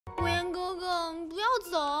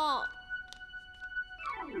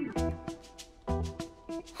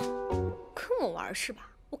跟我玩是吧？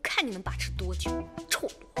我看你能把持多久，臭萝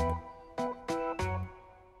卜！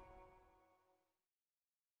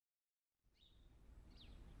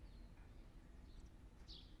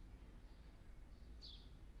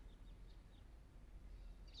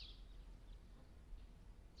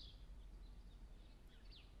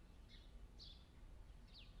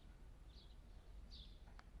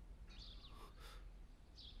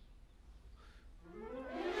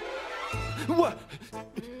喂，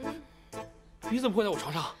你怎么会在我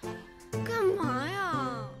床上？干嘛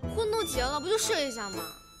呀？婚都结了，不就睡一下吗？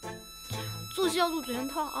做戏要做全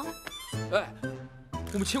套啊！哎，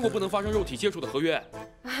我们签过不能发生肉体接触的合约。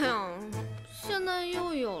哎呀，现在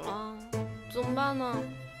又有了，怎么办呢？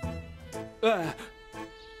哎，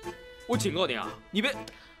我警告你啊，你别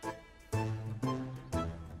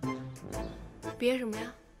别什么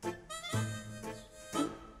呀？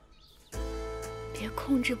别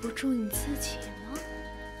控制不住你自己吗？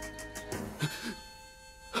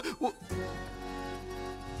我。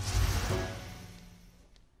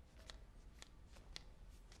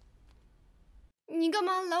你干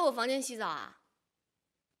嘛来我房间洗澡啊？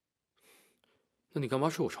那你干嘛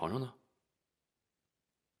睡我床上呢？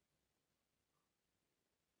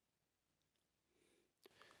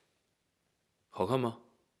好看吗？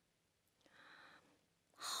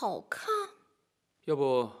好看。要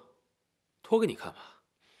不脱给你看吧？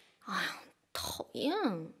哎呀，讨厌！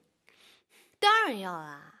当然要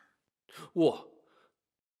啦。哇，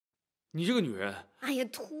你这个女人！哎呀，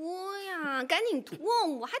脱呀，赶紧脱，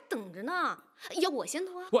我还等着呢。要不我先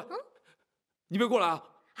脱？喂，你别过来啊！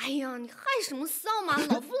哎呀，你害什么臊嘛？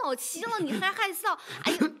老夫老妻了，你还害臊？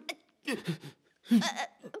哎呀，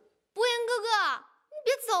博言哥哥，你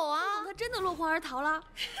别走啊！他真的落荒而逃了，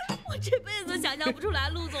我这辈子都想象不出来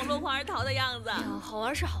陆总落荒而逃的样子。哎呀，好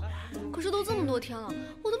玩是好玩，可是都这么多天了，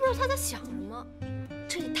我都不知道他在想什么。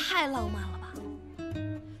这也太浪漫了吧！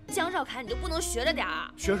江少凯，你就不能学着点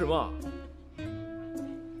儿？学什么？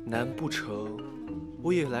难不成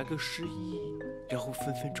我也来个失忆，然后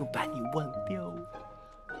分分钟把你忘掉？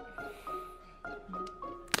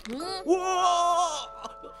哇！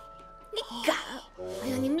你敢？哎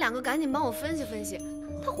呀，你们两个赶紧帮我分析分析，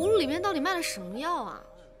他葫芦里面到底卖了什么药啊？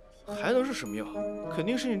还能是什么药？肯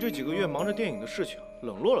定是你这几个月忙着电影的事情，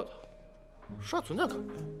冷落了他，刷存在感。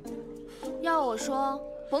要我说，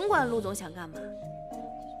甭管陆总想干嘛，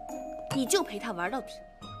你就陪他玩到底，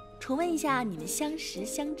重温一下你们相识、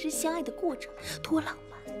相知、相爱的过程，多浪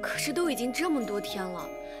漫！可是都已经这么多天了，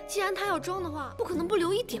既然他要装的话，不可能不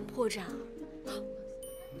留一点破绽啊。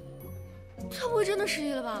他不会真的失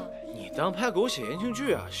忆了吧？你当拍狗血言情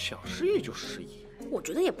剧啊，想失忆就失忆。我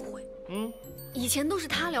觉得也不会。以前都是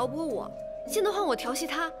他撩拨我，现在换我调戏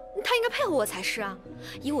他，他应该配合我才是啊。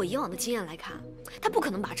以我以往的经验来看，他不可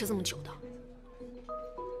能把持这么久的。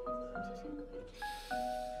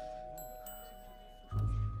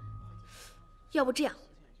要不这样，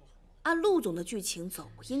按陆总的剧情走，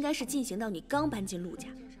应该是进行到你刚搬进陆家，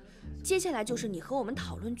接下来就是你和我们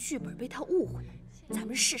讨论剧本被他误会，咱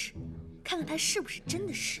们试试，看看他是不是真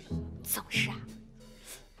的失忆。怎么是啊？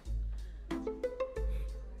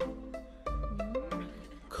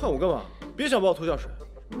看我干嘛？别想把我拖下水，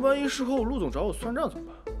万一事后陆总找我算账怎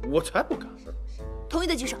么办？我才不敢。同意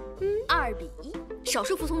的举手。2比1，少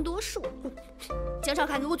数服从多数。江少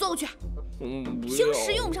凯，给我坐过去。不要。平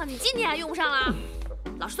时用不上，你今天还用不上了。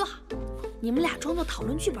老实坐好。你们俩装作讨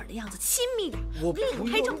论剧本的样子，亲密点。我给你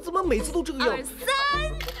拍照，怎么每次都这个样子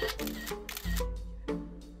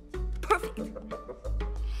？2、3，perfect。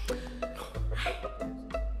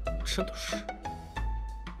真的是。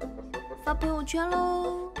发朋友圈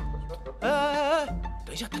喽！哎，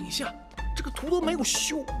等一下，这个图都没有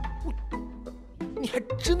修，你还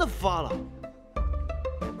真的发了？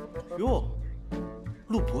哟，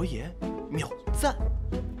陆博言秒赞。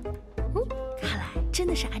看来真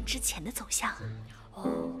的是按之前的走向啊。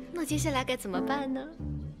哦，那接下来该怎么办呢？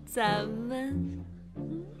咱们，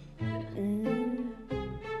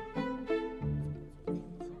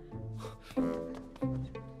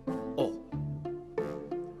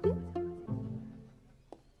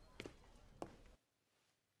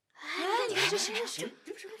这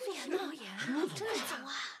不是脸导演，真的走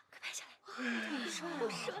啊！快拍下来！我说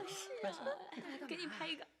是啊，给你拍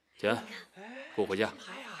一个。姐，跟我回家。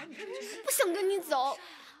不想跟你走，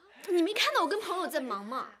你没看到我跟朋友在忙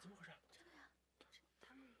吗？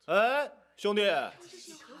哎，兄弟，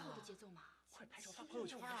快拍照发朋友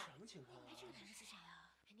圈啊！什么情况啊？这个男人是谁啊？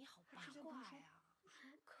你好八卦呀！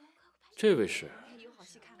这位是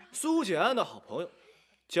苏简安的好朋友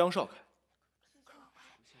江少凯。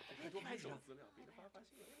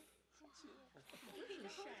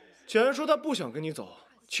既然说他不想跟你走，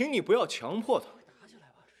请你不要强迫他。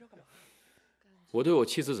我对我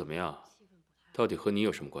妻子怎么样，到底和你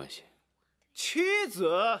有什么关系？妻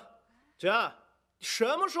子，姐，你什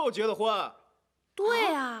么时候结的婚？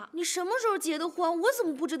对啊，你什么时候结的婚？我怎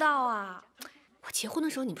么不知道啊？我结婚的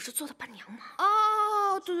时候你不是做的伴娘吗？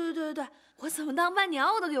哦，对，我怎么当伴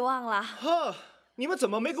娘我都给忘了。哈，你们怎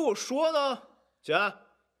么没跟我说呢？姐，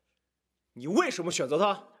你为什么选择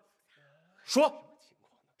他？说，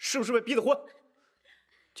是不是被逼的婚？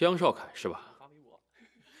江少凯是吧？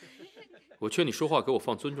我劝你说话给我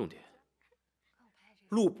放尊重点。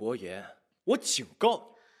陆薄言，我警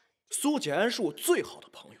告你，苏简安是我最好的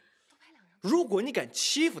朋友，如果你敢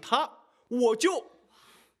欺负他，我就……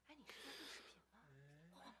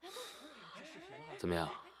怎么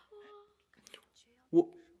样？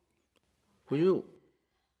我觉得我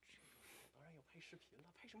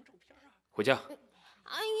回家。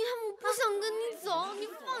哎呀，我不想跟你走，你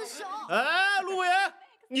放手！哎，陆薄言，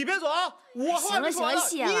你别走啊！我话没说完呢，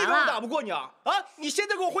你以为我打不过你啊？啊！你现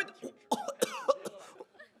在给我回！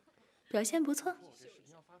表现不错。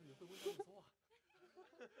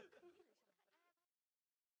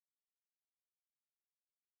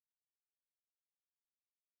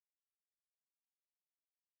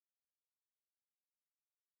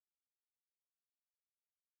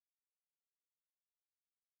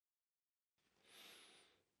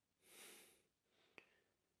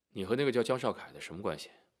你和那个叫江少凯的什么关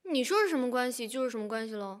系？你说是什么关系就是什么关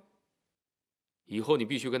系喽。以后你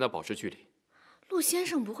必须跟他保持距离。陆先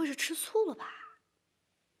生不会是吃醋了吧？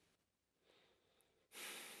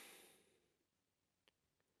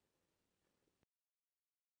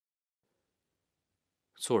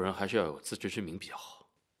做人还是要有自知之明比较好。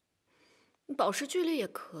保持距离也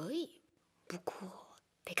可以，不过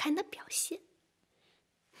得看你的表现。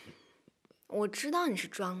我知道你是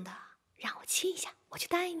装的，让我亲一下，我就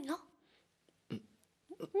答应你喽。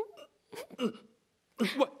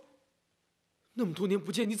喂，那么多年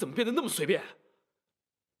不见，你怎么变得那么随便？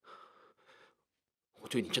我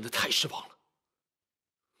对你真的太失望了。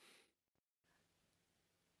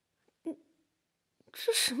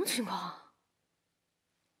这什么情况啊？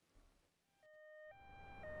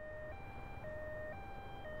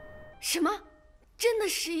什么？真的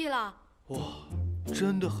失忆了？哇，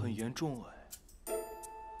真的很严重哎！你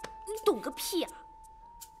懂个屁啊！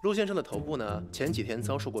陆先生的头部呢，前几天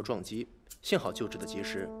遭受过撞击，幸好救治的及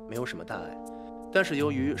时，没有什么大碍。但是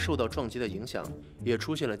由于受到撞击的影响，也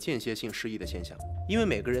出现了间歇性失忆的现象。因为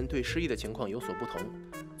每个人对失忆的情况有所不同，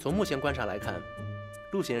从目前观察来看，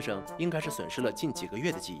陆先生应该是损失了近几个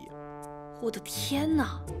月的记忆。我的天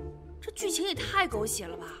哪，这剧情也太狗血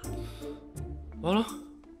了吧！完了，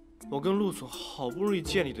我跟陆总好不容易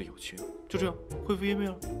建立的友情，就这样灰飞烟灭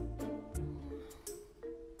了。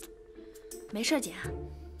没事，姐，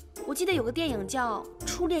我记得有个电影叫《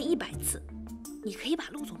初恋100次》，你可以把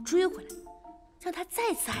陆总追回来，让他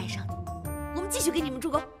再次爱上你。我们继续给你们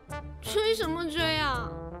助攻。追什么追啊！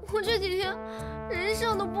我这几天人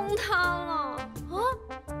设都崩塌了。